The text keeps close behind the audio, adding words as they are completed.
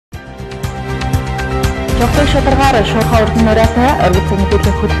Шогтой шударгаар шуурхай урд нураатай оргил цаг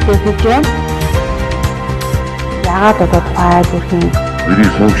мэдээллийн хөтөлбөр хийж байна. Яагаад одоо файл үрхийн миний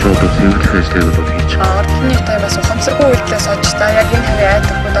функшныг цэвэрлэх ажлыг одоо хийж байгаа. Ордны таймаас ухамсаргүй үйлдэлээс олж та яг энэ хавийн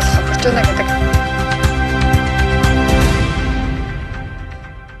айдагууд бол хохирч байна гэдэг.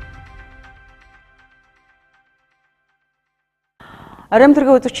 Оройн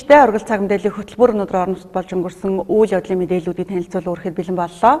төргийн үзэгчтэй оргил цаг мэдээллийн хөтөлбөр өнөөдөр орон нутгад болж өнгөрсөн үйл явдлын мэдээллүүдийг танилцуулан өргөхөд бэлэн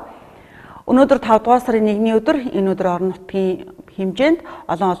боллоо. Өнөөдөр 5 дугаар сарын 1-ний өдөр энэ өдөр орон нутгийн хэмжээнд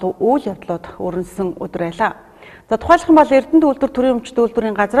олон үйл явдлууд өрнөсөн өдөр байлаа. За тухайлах юм бол Эрдэнэт үйлдвэр төрийн өмчт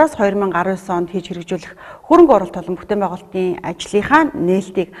үйлдвэрийн газраас 2019 онд хийж хэрэгжүүлэх хөрөнгө оруулалт болон бүтээн байгуулалтын ажлынхаа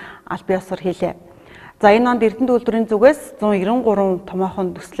нээлтийг аль биесээр хийлээ. За энэ онд Эрдэнэт үйлдвэрийн зүгээс 193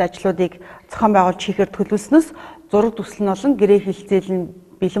 томоохон төсөл ажлуудыг зохион байгуулж хийхээр төлөвлөснөөс зураг төсөл нь болон гэрээ хилцээл нь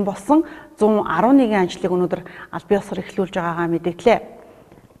бэлэн болсон 111 ажлыг өнөөдөр аль биесээр эхлүүлж байгаагаа мэдээллээ.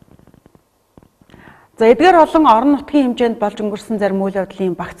 За эдгээр олон орон нутгийн хэмжээнд болж өнгөрсөн зарим үйл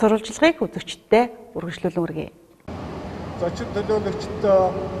явдлын багц сурвалжлагыг үзэгчдэд үргэлжлүүлэн өргөе. Зочин төлөөлөгчдөө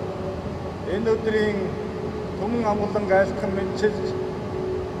энэ өдрийн түмэн амгалан айлтхан мэдчилж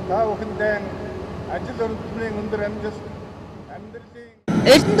та бүхэндээ ажил өрнөдлийн өндөр амжилт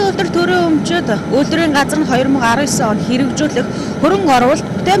Эрдэнэт үйлдвэр төрийн өмчөд үйлдвэрийн газар нь 2019 он хэрэгжүүлэх хөрөнгө оруулалт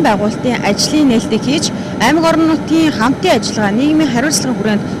бүтээн байгуулалтын ажлын нээлтийг хийж аймаг орон нутгийн хамтын ажиллагаа нийгмийн хариуцлагын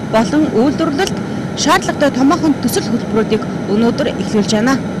хүрээнд болон үйлдвэрлэлд шаардлагатай томоохон төсөл хөтөлбөрүүдийг өнөөдөр эхлүүлж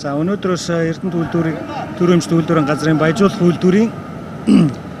байна. За өнөөдрөөс Эрдэнэт үйлдвэрийн төрийн өмчт үйлдвэрийн газрын баяжуулах үйлдвэрийн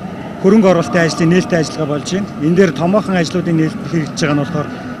хөрөнгө оруулалтын ажлын нээлттэй ажиллагаа болж байна. Энэ дээр томоохон ажлуудын нээлт хийж байгаа нь болохоор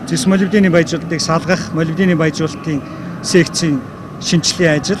зэс молибдены баяжуулалтыг салгах, молибдены баяжуулалтын секцийн шинжилгээ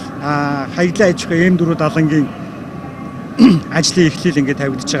ажил, хаягдлын аж ахуй эм4 далангийн ажлын эхлэл ингээд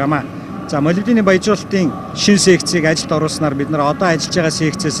тавигдж байгаамаа. За молибдены баяжуулалтын шин секцийг ажилд оруулснаар бид нар одоо ажиллаж байгаа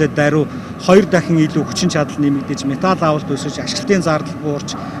секцээс даруй 2 дахин илүү хүчин чадал нэмэгдэж, металл авалт өсөж, ашиглалтын зардал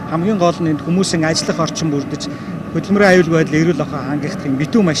буурч, хамгийн гол нь хүмүүсийн ажиллах орчин бүрдэж, хөдөлмөрийн аюулгүй байдлыг эрүүл ахуй хангахын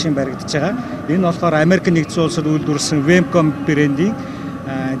битүү машин баригдаж байгаа. Энэ болохоор Америк нэгдсэн улсад үйлдвэрлэсэн Vemcom брендийн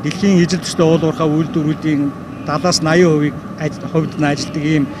дэлхийн ижил төстэй уул уурхай үйлдвэрүүдийн 70-80% хувьд нь ажилтдаг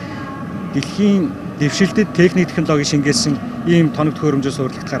ийм дэлхийн дэвшилтэд техник технологи шингээсэн ийм тоног төхөөрөмжөөр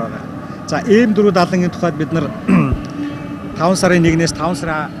суурилагдахаар байгаа. За эм4 далангийн тухайд бид нар 5 сарын 1-ээс 10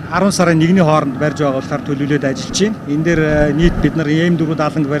 сарын 1-ний хооронд барьж байгуулахаар төлөвлөд ажиллаж байна. Энэ дээр нийт бид нар эм4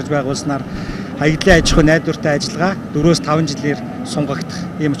 даланг барьж байгуулснаар хаягдлын аж ахуй найдвартай ажиллагаа 4-5 жилээр сунгагдах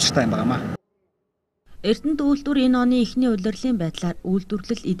ийм учиртай юм байна. Эрдэнэт үйлдвэр энэ оны эхний улирлын байдлаар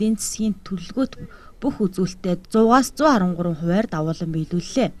үйлдвэрлэл эдийн засгийн төлөвлөгөөт бүх үзүүлэлтэд 100-аас 113 хувиар давуулан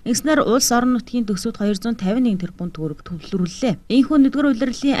биелүүллээ. Ингэснээр улс орон нутгийн төсөвт 251 тэрбум төгрөг төвлөрүүллээ. Энэхүү нэгдүгээр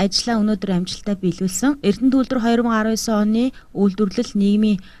улирлын ажлаа өнөөдөр амжилттай биелүүлсэн Эрдэнэт үйлдвэр 2019 оны үйлдвэрлэл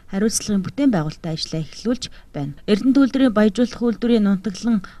нийгмийн хариуцлагын бүтээн байгуулалтын ажлаа эхлүүлж байна. Эрдэнэт үйлдвэрийн баяжуулах үйлдвэрийн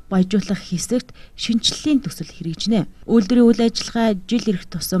нунтаглан баяжуулах хэсэгт шинжиллийн төсөл хэрэгжинэ. Үйлдвэрийн үйл ажиллагаа жил ирэх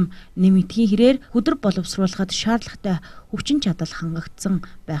тусам нэмэгдэхийн хэрээр хөдөр боловсруулахад шаардлагатай хүчин чадал хангагдсан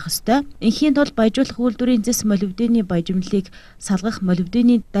байх ёстой. Инхийн тулд баяжуулах үйлдвэрийн зэс молибдены баяжмлыг салгах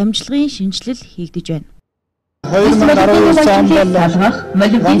молибдены дамжлагын шинжилэл хийгдэж байна. 2019 онд салгах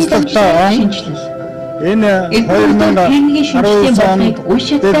молибдены дамжлагын шинжилэл. Энэ 2019 онд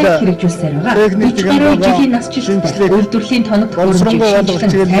уушигтай хэрэгжүүлсээр байгаа. 30 гаруй жилийн насжилттай үйлдвэрлэлийн тоног төхөөрөмжийг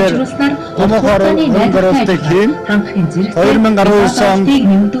сайжруулснаар томоохон хөнгөрөлтөд хийн 2019 онд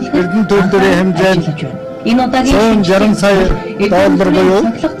Эрдэнэт үйлдвэрийн хэмжээнд энэ удаагийн $60 сая буюу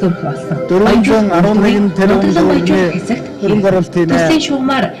 411 тэрбум төгрөгийн хөрөнгө оруулалт хийнэ. Төслийн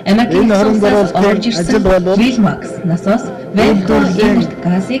шугамар Америкийн хөрөнгө оруулалтын ажил болон Wilmax, насос, Vemcom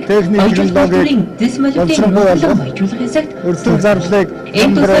газыг технологийн дисмолибдены баяжуулах хэсэгт өртөө зарлалыг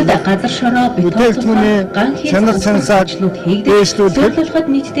энэ газар шороо бүтээгдэхүүний чанар чансаачлууд хийгдэж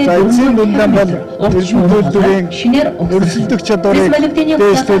нийтдээ 4 дундаа бол үйлдвэрийн шинээр өрсөлдөх чадварыг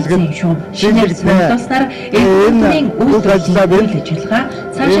дэвшүүлэх шинээр энэ үйл ажиллагаа ажиллагаа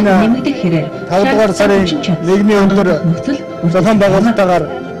цаашаа нэмэгдэх хэрээр 5 дугаар сарын 1-ний өндөр зохион байгуулалтаар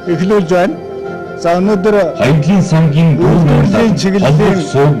эхлүүлж байна. За өнөөдөр хаягдлын сангийн бүрэн чиглэлийн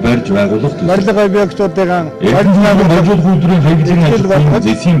сууг барьж байгуулах барилга объектуудыг баяжуулах үйлдвэрийн хаягдлын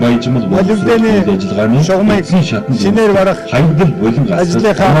зэсийн баяжмал молибдены ажиллагааны шинээр барах хаягдл болон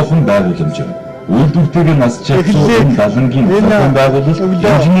ажлынхаа байгууламж. Үйлдвэртэйг нас чиглэлийн далангийн зохион байгуулалт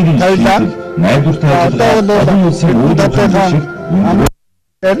инженерийн найдвартай ажиллагаа олон улсын үйлдвэрийн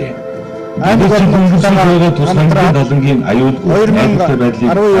аймаг орнуудаа тусламжийн далангийн аюулгүй байдлыг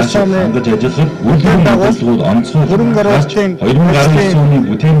хангаж ажиллах үйлдвэрийн байгууллагууд онцгой хөрөнгө оруулалтын 2019 оны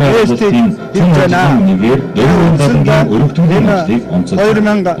бүтээн байгуулалтын нэгээр дөрвөн далангийн өргөдлийн ажлыг онцолж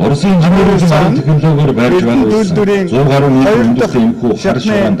Оросын инженерийн технологиор барьж байгуулсан 100 гаруй нийт энэхүү харш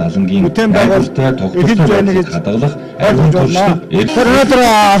байгаа далангийн бүтээн байгуулалттай тогтвортой байдлыг хадгалах ариун туршлага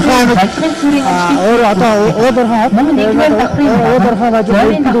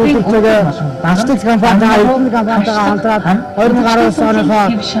өнөөдөр Астик компанигаа Эрдэнэ компанитайгаа хамтраад 2019 оныхоо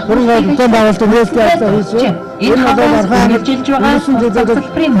хөрөнгө оруулалт бүтээн байгуулалтын нээлттэй ажил хийсэн. Энэ бол хэмжилж байгаа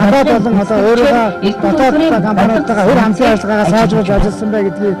хөтөлбөрийн хадаад болон өөрийнхөө дотоод компаниудтайгаа хөр хамтран ажиллагаагаа сайжруулж ажилласан бай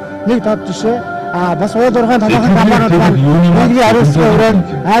гэдгийг нэг тод жишээ. Бас уул уурхайн томоохон компаниуд маань нийгмийн хариуцлага өрөөнд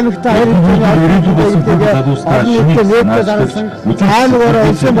аймагтаа хэр хэмжээний нээлттэй зарласан аймагаараа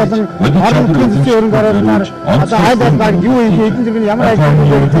улсын болон орон нутгийн засгийн хөрөнгө оруулалтаар аль аль баг юу хийх эдийн засгийн ямар ажил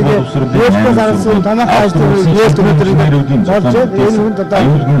хийх нээлттэй зарласан томоохон ажлын нээлт өнөөдөр болж энэ хүнд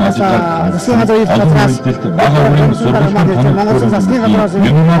засгийн газрын газраас Монголын засгийн газраас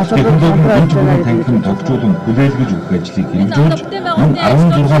танхим тогтоолон хүлээлгэж өгөх ажлыг хэрэгжүүлж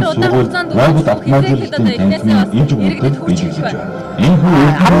 16 сургууль автоматжуулалтын танхимын иж өгөлтөд биелүүлж байна. Энэ хүн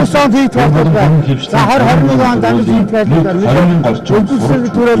 19 он хийх болов байна. За 2021 онд амьд хийх болов. Өдөрсөг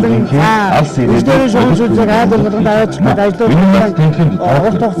төрөлн алс ирээдүйн шугамжуулалтыг айлгуулганд ажиллаж ажлууд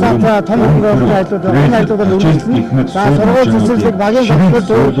урт хугацаанд том хөрөнгө оруулалт ажлууд энэ ажлуудад үргэлжлэн за сургууль цэцэрлэг багийн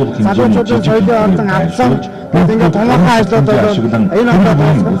хөтөлбөр залуучуудын соёлын ордон авсан ингээд томоохон ажлууд бол энэ одоо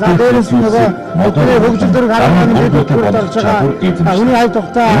за дээрээс нь нөгөө өдрийн хөгжил гаргахын дэвтэрт орж байгаа. Үүний аль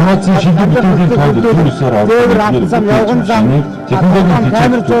тухтай дээр авсан явган зам технологийн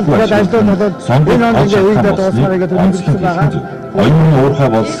камер зурдаг ажлууд бол энэ онд ингээд үйдээ дуусгаарай гэдэг төлөвлөсөн байгаа. Оюуны уурхай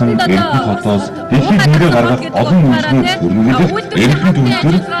болсон Эрдэнэ хотоос дэлхийд нэрээ гаргах олон үндэсний өргөдөлт Эрдэнэ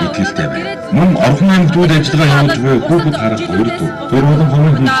төвлөр итгэлтэй байна. Мөн орхон аймагтууд ажиллагаа явуулж буй хүүхэд харах 2 төв. Тэр болон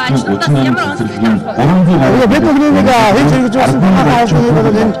хамгийн хэмжээний 38 цэцэрлэгийн 300 бид бүгд нэг хийж хэрэгжүүлсэн томоохон ажлыг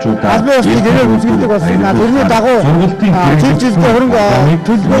бол энэ албан ёсны гэрээ үзэгддэг болсон. Тэрний дагуу жил жилдээ хөрөнгө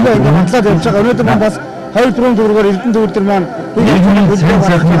төлөвлөгөөлөө ингээд хандлаад явж байгаа. Өнөөдөр маань бас 2-4 төгрөгөөр Эрдэнэ төвлөр маань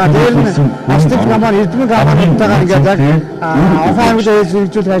дээр нь астик компани Эрдэнэ компанитайгаа ингээд яг ухаан аймагт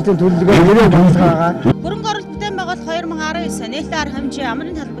хэрэгжүүлэх ажлын төлөвлөгөө гэрээ өгсөн байгаа. Хөрөнгө оруулалт бүтээн байгуулалт 2019 нээлттэй арга хэмжээ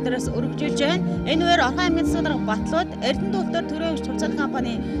амрын талбараас өргөжүүлж байна. Энэ үеэр Орхон аймгийн засгийн дарга Батлууд Эрдэнэ төвлөр төрийн хувьцаат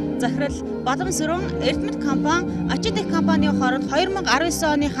компани захирал Боломсөрөн Эрдэнэт компани Ачид их компанийн хооронд 2019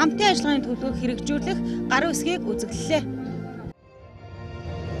 оны хамтын ажиллагааны төлөвлөгөөг хэрэгжүүлэх гар үсгийг үзэглэлээ.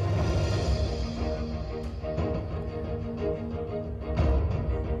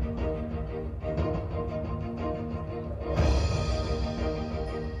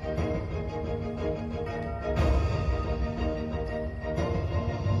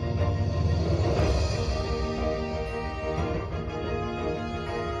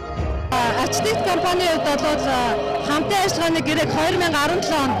 Ачид компанийн хувьд бол хамтын ажиллагааны гэрээг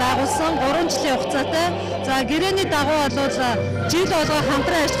 2017 онд байгуулсан 3 жилийн хугацаатай. За гэрээний дагуу бол жил болгоо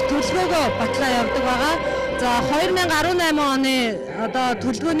хамтран ажиллах төлөвлөгөөгөө батлаа явуулдаг байгаа. За 2018 оны одоо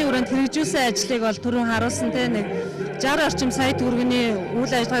төлөвлөгөөний хүрээнд хэрэгжүүлсэн ажлыг бол түрүүн харуулсан те нэг 60 орчим сая төгрөгийн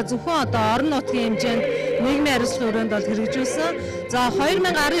үйл ажиллагаа зөвхөн одоо орон нутгийн хэмжээнд нийгмийн хариуцлага хүрээнд бол хэрэгжүүлсэн. За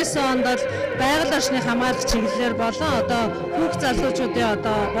 2019 онд бол байгаль орчны хамгаалах чиглэлээр болон одоо хүүхд залуучуудын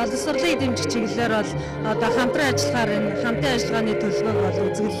одоо боловсролыг дэмжих чиглэлээр бол одоо хамтран ажиллахаар энэ хамтын ажиллагааны төлөвлөгөөг бол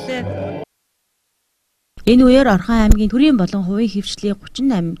үзэглэлээ. Энэ үеэр Орхон аймгийн төрийн болон хувийн хэвшлийн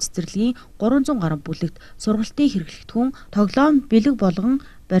 38 цэцэрлэгийн 300 гаруй бүлэгт сургалтын хэрэглэгдэхүүн тоглоом бэлэг болгон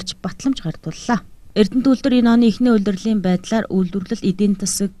барьж батламж гардууллаа. Эрдэнэ төвлөр энэ оны эхний улирлын байдлаар үйлдвэрлэл эдийн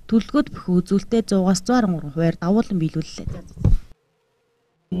засаг төлөвлөгөөд бүхэн үзүүлэлтэд 100-аас 113 хувиар давуулан биелүүллээ.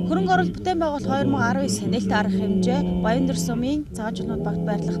 Хөрөнгө оруулалт бүтээн байгуулалт 2019 нээлттэй арга хэмжээ Баяндөр сумын цагаатжуулнууд багт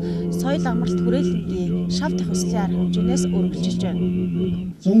байрлах соёл амралт хүрээлэнгийн шав дэх өслийн арга хэмжээнээс өргөжлөж байна.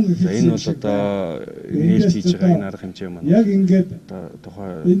 Энэ бол одоо нээлт хийж байгаа энэ арга хэмжээ маань яг ингээд одоо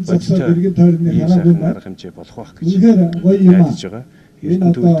тухай бодтой ийм арга хэмжээ болох байх гэж найдаж байгаа.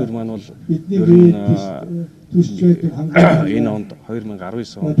 Эрдэнэ төвлөр маань бол ер нь энэ онд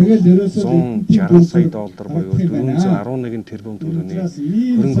 2019 онд 160 сая доллар буюу 411 тэрбум төгрөгийн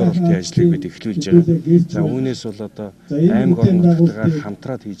хөрөнгө оруулалтын ажлыг бид эхлүүлж байгаа. За үүнээс бол одоо аймаг орнуудтайгаар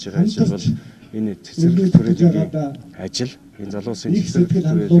хамтраад хийж байгаа ажил бол энэ цэцэрлэг төрөлгийн ажил, энэ залуусын цэцэрлэг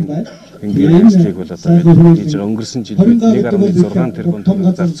төрөлгийн ингээд ажлыг бол одоо хийж байгаа. Өнгөрсөн жил бид 1.6 тэрбум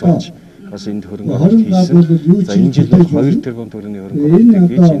төгрөг зарцуулж бас энд хөрөнгө оруулалт хийсэн. За энэ жил бол 2 тэрбум төгрөгийн хөрөнгө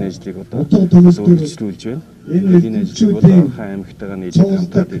оруулалтыг хийж энэ ажлыг одоо үргэлжлүүлж байна. Энэ ажлыг бол Орхон аймагтайгаа нийлээд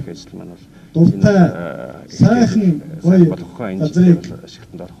хамтраад хийх ажил маань бол сайхан гоё газрыг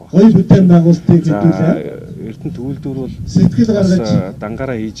ашиглалтанд орох байна. Гоё бүтээн байгуулалтыг хэвлээ. Эрдэнэт үйлдвэр бол сэтгэл гаргаж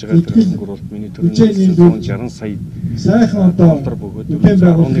дангаараа хийж байгаа хөрөнгө оруулалт миний төрөний 160 сая сайхан доллар бөгөөд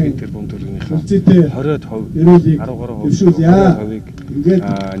 11 тэрбум төгрөгийнхаа 20%-ийг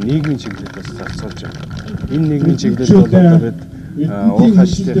нийгмийн чиглэлээр зарцуулж байгаа. Энэ нийгмийн чиглэл бол одоо уул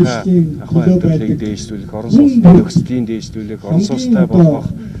хашлтынхаа ахуй амьдралыг дээшлүүлэх, орон сууцны нөхцөлийг дээшлүүлэх, орон сууцтай болгох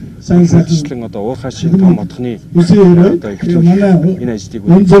санхүүжилтлэн одоо уул хашийн том отхны одоо энэ ажлыг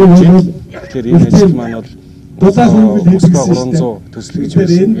үзүүлж байна. Тэгэхээр энэ ажил маань бол Москва 300 төсөл гэж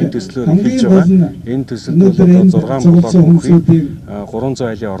байсан. Энэ төслөөр эхэлж байгаа. Энэ төсөлд бол одоо 6 блок мөнхийг 300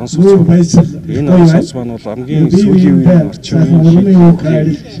 айлын орон сууц байна. Энэ орон сууц маань бол хамгийн сүүлийн үеийн орчин үеийн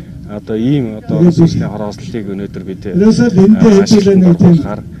одоо ийм одоо орон сууцны хороослолыг өнөөдөр бид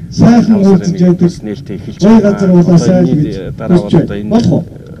ашиглахаар сайхан уулзж яадаг нээлттэй эхэлж байгаа. Энэний дараа бол одоо энэ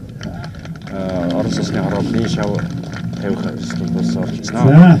орон сууцны хороослын шав тавих ажлууд бас оролцсноо.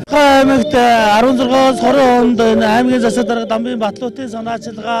 Аймагт 16-аас 20 онд энэ аймгийн засаг дарга Дамбын Батлуутын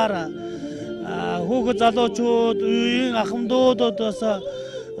санаачилгаар хүүхэд залуучууд, үеийн ахмадуудад бас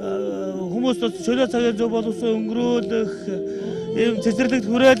хүмүүс чөлөө цагийн зөв боловсон өнгөрүүлэх ийм цэцэрлэгт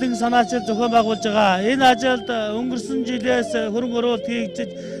хүрээлэн санаачил зохион байгуулж байгаа. Энэ ажилд өнгөрсөн жилээс хөрөнгө оруулалт хийгдэж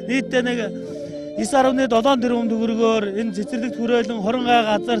нийтдээ нэг 9.7 тэрбум төгрөгөөр энэ цэцэрлэгт хүрээлэн 20 га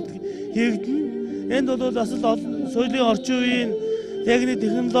газарт хийгдэнэ. Энд бол бас соёлын орчин үеийн техник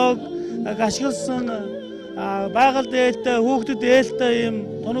технологи ашигласан байгаль дээлтэй, хүүхдэд дээлтэй ийм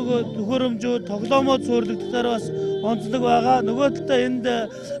тоног төхөөрөмжүүд, тоглоомод суурилдахаар бас онцлог байгаа. Нөгөө талдаа энд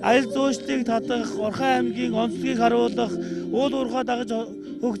аял зуушлыг татах, Орхон аймгийн онцлогийг харуулах, уул уурхай дагаж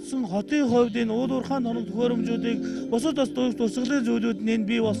хөгжсөн хотын хувьд энэ уул уурхайн тоног төхөөрөмжүүдийг бусад бас тусгалын зүйлүүд нь энэ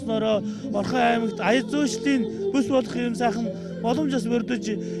бий болсноороо Орхон аймагт аял зуушлын бүс болох юм сайхан боломж бас бүрдэж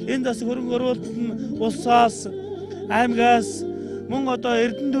энд бас хөрөнгө оруулалт нь улсаас, аймгаас мөн одоо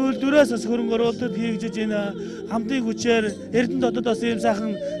Эрдэнэт үйлдвэрээс бас хөрөнгө оруулалт хийгдэж энэ хамтын хүчээр Эрдэнэт хотод бас ийм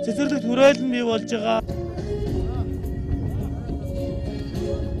сайхан цэцэрлэгт хүрээлэн бий болж байгаа.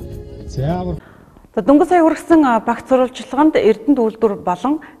 За дөнгөж сая хүргэсэн багц сурвалжлаганд Эрдэнэт үйлдвэр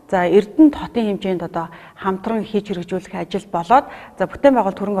болон за Эрдэнэт хотын хэмжээнд одоо хамтран хийж хэрэгжүүлэх ажил болоод за бүтээн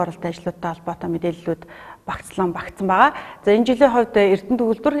байгуулалт хөрөнгө оруулалтын ажлуудтай холбоотой мэдээллүүд багцсан байгаа. За энэ жилийн хувьд Эрдэнэт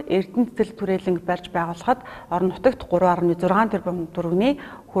үйлдвэр Эрдэнэт цэцэрлэг түрээлэн барьж байгуулахад орон нутагт 3.6 тэрбум төгрөгийн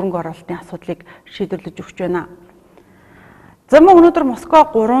хөрөнгө оруулалтын асуудлыг шийдвэрлэж өгч байна. За мөн өнөөдөр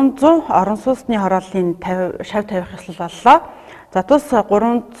Москва 300 орон сууцны хорооллын шав тавих ёслол боллоо. За тус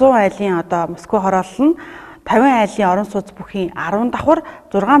 300 айлын одоо Москва хороолол нь 50 айлын орон сууц бүхийн 10 давхар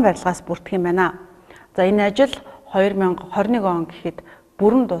 6 барилгаас бүрдэх юм байна. За энэ ажил 2021 он гэхэд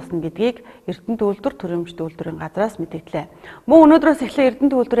бүрэн дуусна гэдгийг Эрдэнэт үйлдвэр төрөмжт үйлдвэрийн газраас мэдээллээ. Мөн өнөөдрөөс эхлэн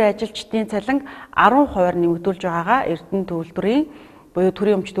Эрдэнэт үйлдвэрийн ажилчдын цалин 10% нэмэгдүүлж байгаагаа Эрдэнэт үйлдвэрийн буюу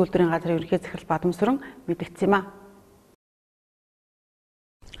төрөмжт үйлдвэрийн газрын ерөнхий захирал Бадамсүрэн мэдгдсэн юм а.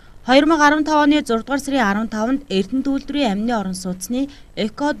 2015 оны 6 дугаар сарын 15-нд Эрдэнэт үйлдвэрийн амны орон сууцны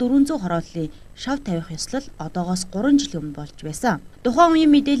Эко 400 хорооллын шав тавих ёслол одоогоос 3 жилийн өмнө болж байсан. Тухайн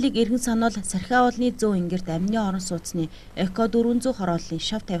үеийн мэдээллийг эргэн санаул Сархи авалны 100 ингэрт амны орон сууцны Эко 400 хорооллын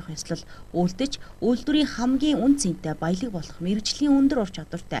шав тавих ёслол үлдэж үйлдвэрийн хамгийн үн цэнтэй баялаг болох мэргэжлийн өндөр ур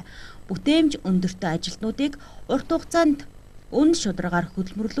чадвартай бүтээмж өндөртэй ажилтнуудыг урт хугацаанд үн шударгаар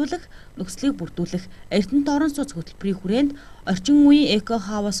хөдөлмөрлүүлэх, нөхцөлийг бүрдүүлэх Эрдэнэт орон сууц хөтөлбөрийн хүрээнд орчин үеийн эко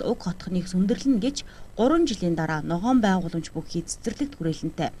хаус уг хотхныг сүндэрлэнэ гэж 3 жилийн дараа ногоон байгууламж бүхий цэцэрлэгт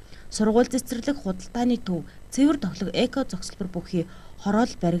хүрээлэнтэй сургууль цэцэрлэг худалдааны төв цэвэр тоглог эко зохицолбор бүхий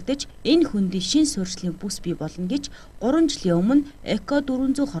хороол баригдаж энэ хүндийн шин суурьшлийн бүс бий болно гэж 3 жилийн өмнө Эко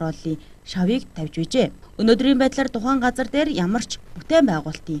 400 хорооллын шавыг тавьж байжээ. Өнөөдрийн байдлаар тухайн газар дээр ямар ч бүтээн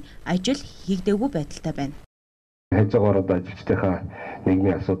байгуулалтын ажил хийгдээгүй байдалтай байна. Хайж байгаа ороод ажилчдынхаа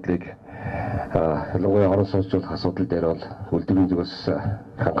нийгмийн асуудлыг ялангуяа орон сууцлуулах асуудал дээр бол үйлдвэрийн зүгээс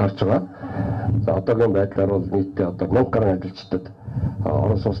анхаарч байгаа. За одоогийн байдлаар бол нийтдээ одоо 1000 гаруй ажилчдад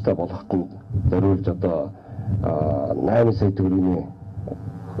орон сууцтай болоход нь зориулж одоо 8 сая төгрөгийн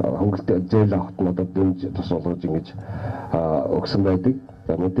хөнгөлөлт зээл авахт нь одоо дэмж тус болгож ингэж өгсөн байдаг.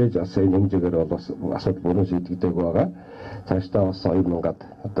 За мэдээж бас энэ хэмжээгээр бол бас асуудал бүрэн шийдэгдэх байгаа. Цаашдаа бас 2000-ад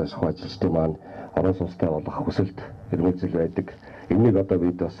одоо шахуу ажилчдын маань орон сууцтай болох хүсэлт эрмэлзэл байдаг. Энийг одоо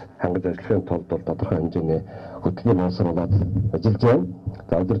бид бас хангаж ажиллахын тулд бол тодорхой хэмжээний хөтөлбөр боловсруулаад ажиллаж байна.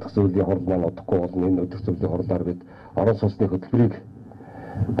 За удирдах зөвлөлийн хурал маань удахгүй болно. Энэ удирдах зөвлөлийн хурлаар бид орон сууцны хөтөлбөрийг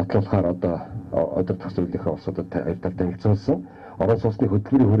батлуулахаар одоо удирдах зөвлөлийнхээ улсуудад харилцуулсан. орон сууцны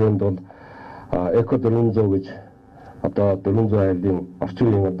хөтөлбөрийн хүрээнд бол эко 400 гэж одоо 400 айлын орчин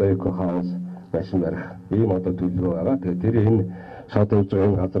үеийн одоо эко хаус машин барих ийм одоо төлөвлөгөө байгаа. Тэгэхээр тэр энэ шат явж байгаа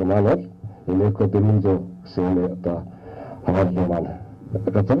энэ газар маань бол энэ эко 400 гэсэн одоо хаалт маань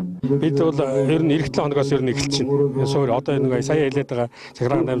бид бол ер нь эх 7 хоногоос ер нь эхэлж байна. Суур одоо нэг сая хэлээд байгаа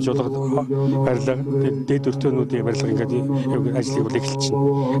цагаан дамжуулга барилга дээд өртөөнүүдийн барилга ингээд ажлыг бол эхэлж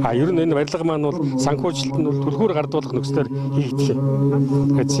байна. Ер нь энэ барилга маань бол санхүүжилт нь бол түлхүүр гардуулах нөхцөлөөр хийгдэх.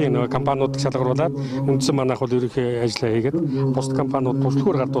 Тэгэхээр нэг компаниуд шалгаруулад үндсэн манайх бол ерөнхий ажиллаа хийгээд бус компаниуд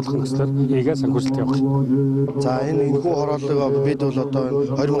түлхүүр гардуулах нөхцөлөөр хийгээд санхүүжилт явах. За энэ энэхүү хорооллого бид бол одоо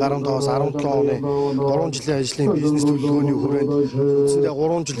 2015-аас 17 оны 3 жилийн ажлын бизнес төлөвлөгөөний хүрээнд 3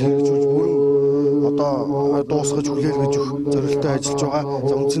 жил хэрэгжүүлж бүрэн одоо дуусгаж хүлээлгэж өгөх зорилттой ажиллаж байгаа.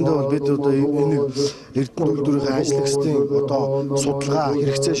 За үндсэндээ бол бид одоо энэ Эрдэнэ үйлдвэрийн ажлагчдын одоо судалгаа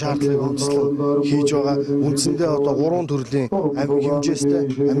хэрэгцээ шаардлагыг үндэслэн хийж байгаа. Үндсэндээ одоо 3 төрлийн хэмжээстэй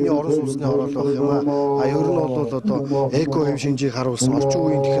амны орон сууцны хороол байх юм аа. Ер нь бол одоо эко хэв шинжийг харуулсан орчин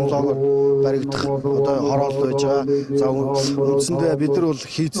үеийн технологиор баригдах одоо хороол байж байгаа. За үндсэндээ бид нар бол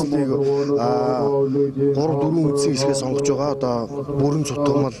хийцлийг 3-4 үндсэн хэсгээ сонгож байгаа. Одоо бүрэн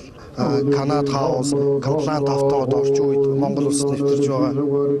цутгамал Канад хаус, комплант авто одоо орчин үед Монгол улсад нэвтэрж байгаа.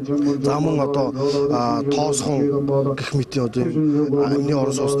 За мөн одоо тоосхон гэх мэт одоо амны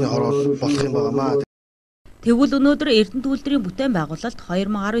орон сууцны хороол болох юм байнамаа. Тэгвэл өнөөдөр Эрдэнэ үйлдвэрийн бүтээн байгуулалт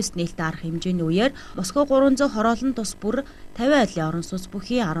 2019 нээлттэй арга хэмжээний үеэр Москва 300 хороолон тус бүр 50 айлын орон сууц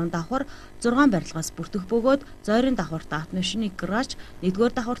бүхий 10 давхар 6 барилгаас бүрдэх бөгөөд зойрын давхартаа автомашины гараж, 1-р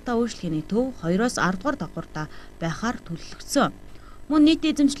давхартаа үйлчлэгээний төв, 2-оос 10-р давхартаа байхаар төлөвлөгдсөн. Мөн нийт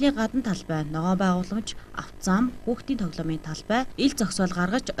эзэмшлийн гадна талбай, ногоон байгууламж, автозам, хүүхдийн тоглоомын талбай, ил зогсоол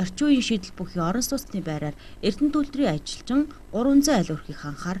гаргаж орчин үеийн шийдэл бүхий орон сууцны байраар Эрдэнэ үйлдвэрийн ажилчин 300 айл өрхийг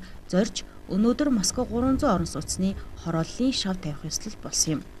ханхаар зорж өнөөдөр Москва 300 орон сууцны хорооллын шав тавих ёслол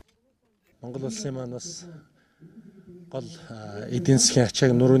болсон юм. Монгол улсын маань бас гол эдийн засгийн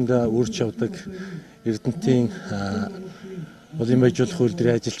ачааг нуруунд үрж явдаг Эрдэнэтийн улсын байжуулах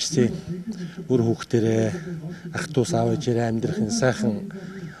үйлдвэрийн ажилчдын үр хүүхдэрээ ах トゥ аав ээжээрээ амьдрах энэ сайхан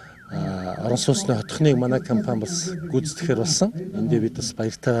орон сууцны хотхныг манай компани бас гүйцэтгэхээр болсон. Эндээ бид бас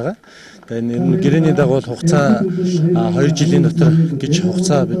баяртай байгаа. Тэгээд энэ гэрээний дагуу хугацаа 2 жилийн дотор гэж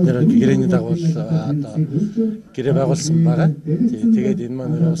хугацаа бид нэр гэрээний дагуу одоо гэрээ байгуулсан байгаа. Тэгээд энэ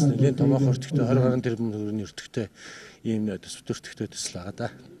маань бас нэлийн томоохон өртөгтэй 20 гаруй тэрбум төгрөгийн өртөгтэй ийм төсвөртөгтэй төсөл байгаа да.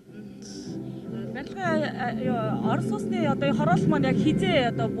 Орон сууцны одоо хороол маань яг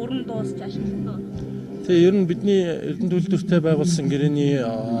хизээ одоо бүрэн дуусч ашигласан. Тэгээ ер нь бидний Эрдэнэ үйлдвэртэй байгуулсан гэрээний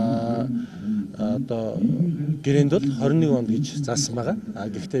одоо гэрээнд бол 21 онд гэж заасан байгаа.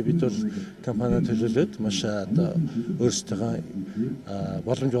 Гэхдээ бид бол компани төлөөлөд маш одоо өөрсдөө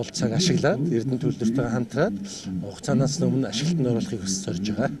боломж олцоог ашиглаад Эрдэнэ үйлдвэртэйгээ хамтраад хугацаанаас өмнө ашиглалтанд оруулахыг хүсэж зорж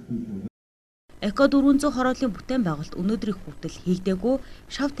байгаа. Эко 400 хорооллын бүтээн байгуулалт өнөөдрийн хүртэл хийгдээгүй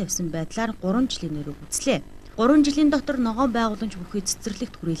шав тавьсан байдлаар 3 жилийн нэрийг үзлээ. 3 жилийн дотор ногоон байгууламж бүхий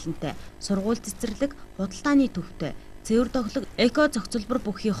цэцэрлэгт хүрээлэнтэй, сургууль цэцэрлэг, худалдааны төвтэй, цэвэр тоглог, эко зохицолбор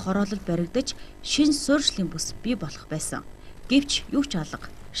бүхий хороолол баригдаж, шинэ суурьшлийн бүс бий болох байсан. Гэвч юу ч алга.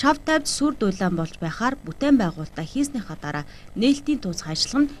 Шав тавьж сүр дуйлаан болж байхаар бүтээн байгуулалтаа хийснийхаа дараа нээлтийн тусгай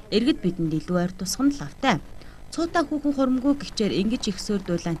ажиллах нь иргэд бидэнд илүү ойр тусах нь лавтай. Цуута хүүхэн хуримгүй гихчээр ингэж их сүр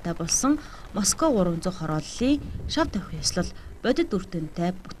дуйлаантай болсон Москва 300 хорооллын шав тавих ёслол бодит үр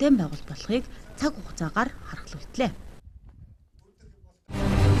дүнтэй бүтээн байгуулалт болохыг цаг хугацаагаар харгалуултлаа.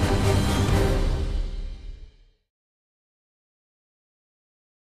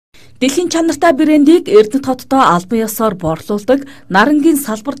 Дэлхийн чанартай брендийг Эрдэнэт хотдоо албан ёсоор борлуулдаг Нарангийн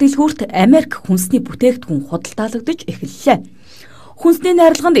салбар дэлгүүрт Америк хүнсний бүтээгдэхүүн худалдаалагдаж эхэллээ. Хүнсний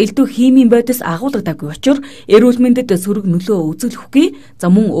найрлаганд элдв химийн бодис агуулгадаггүй учраа эрүүл мэндэд сөрөг нөлөө үзүүлэхгүй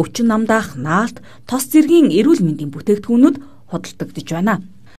за мөн өвчин намдаах, наалт, тос зэргийн эрүүл мэндийн бүтээгдэхүүнүүд худалдагдж байна.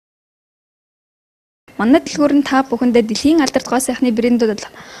 Манай дэлгүүр нь та бүхэндээ дэлхийн алдарт гоо сайхны брэндүүд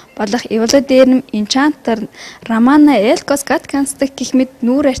болох Evolution, Enchanter, Ramana, Elkos, Gatkanstak гэх мэт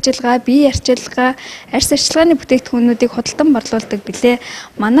нүүр арчилгаа, бие арчилгаа, арьс арчилгааны бүтээгдэхүүнүүдийг худалдан борлуулдаг билээ.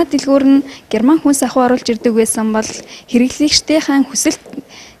 Манай дэлгүүр нь герман хүнс ахуй оруулж ирдэг байсан бол хэрэглэгчдийн хүсэлт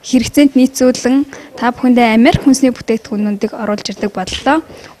хэрэгцээнд нийцүүлэн та бүхэндээ Америк хүнсний бүтээгдэхүүнүүдийг оруулж ирдэг боллоо.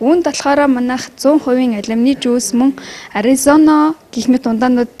 Үүнд болохоор манайх 100% алюминий жуус мөн Аризона гэх мэт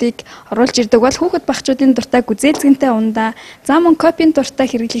ундаануудыг оруулж ирдэг бол хүүхэд багчуудын дуртай гүзээлзгэнтэй ундаа, за мөн копийн дуртай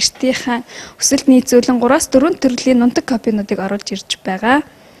хэрэглэгчдийн хүсэлт нийцүүлэн 3-4 төрлийн нунтаг копинуудыг оруулж ирж байгаа.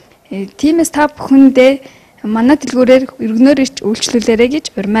 Тиймээс та бүхэндээ манай дэлгүүрээр өргөнөөр ич үйлчлүүлээрэй гэж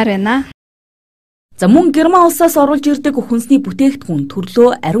урьмаар байна. За мөн Герман улсаас оруулж ирдэг хүнсний бүтээгдэхүүн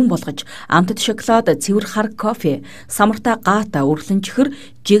төрлөө ариун болгож амтд шоколад, цэвэр хар кофе, самартай гаата, үрлэн чихэр,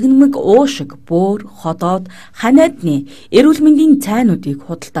 жигнэмэг, уушиг, бөөр, ходоод, ханиадны эрүүл мэндийн цайнуудыг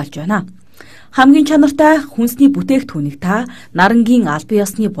худалдаалж байна. Хамгийн чанартай хүнсний бүтээгдэхүүнийг та Нарангийн албан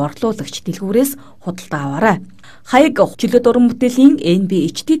ёсны борлуулагч дэлгүүрээс худалдаа аваарай. Хаяг чөлөөт уран бүтээлийн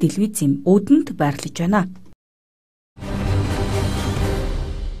NBHD телевизийн өөдөнд байрлаж байна.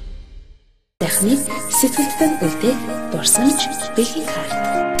 Техник сэтгэлдэн үлдээх дурсамж бэлгийн карт.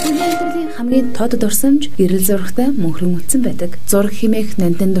 Өнөөдрийн амьдралын хамгийн тод дурсамж гэрэл зурагтай мөнхрөн үтсэн байдаг. Зураг хэмээх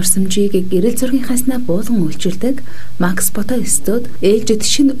нандин дурсамжийг гэрэл зургийн хаснаа буулган үйлчилдэг Макс Фото студ ээлжид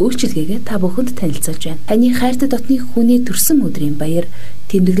шинэ үйлчилгээгээ та бүхэнд танилцуулж байна. Таны хайртай дотны хүний төрсөн өдрийн баяр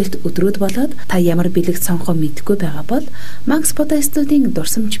тэмдэглэлт өдрүүд болоод та ямар бэлэг сонгох мэдэхгүй байгаа бол Макс Фото студийн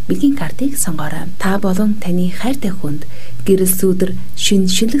дурсамж бэлгийн картыг сонгоорой. Та болон таны хайртай хүнд гэрэл сүүдэр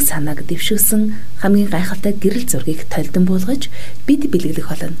шинэлэг санааг дэвшүүлсэн хамгийн гайхалтай гэрэл зургийг толдон буулгаж бид бэлэглэх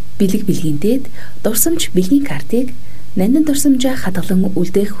болно. Бэлэг бэлгийн дээд дурсамж бэлгийн картыг нандин дурсамжаа хадгалан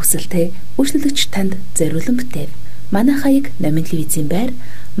үлдээх хүсэлтэй үйлчлэгч танд зориулан бүтээв. Манай хаяг номын телевизийн байр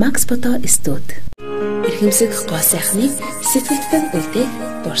Макс Фото студ. Эрхэмсэх гоо сайхныг сэтгэлдэн үлдээх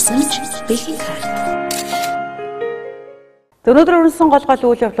дурсамж бэлгийн карт. Өнөөдөр өрнөсөн гол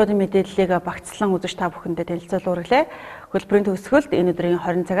үйл явдлуудын мэдээллийг багцлан үзэж та бүхэндээ танилцуулан өргөлээ. Хөтөлбөрийн төгсгөлд энэ өдрийн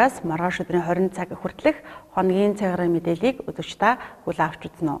 20 цагаас маргааш өдрийн 20 цаг хүртэлх хоногийн цагаараа мэдээллийг үзэж та хүлээн авч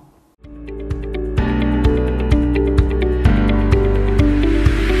үзнэ үү.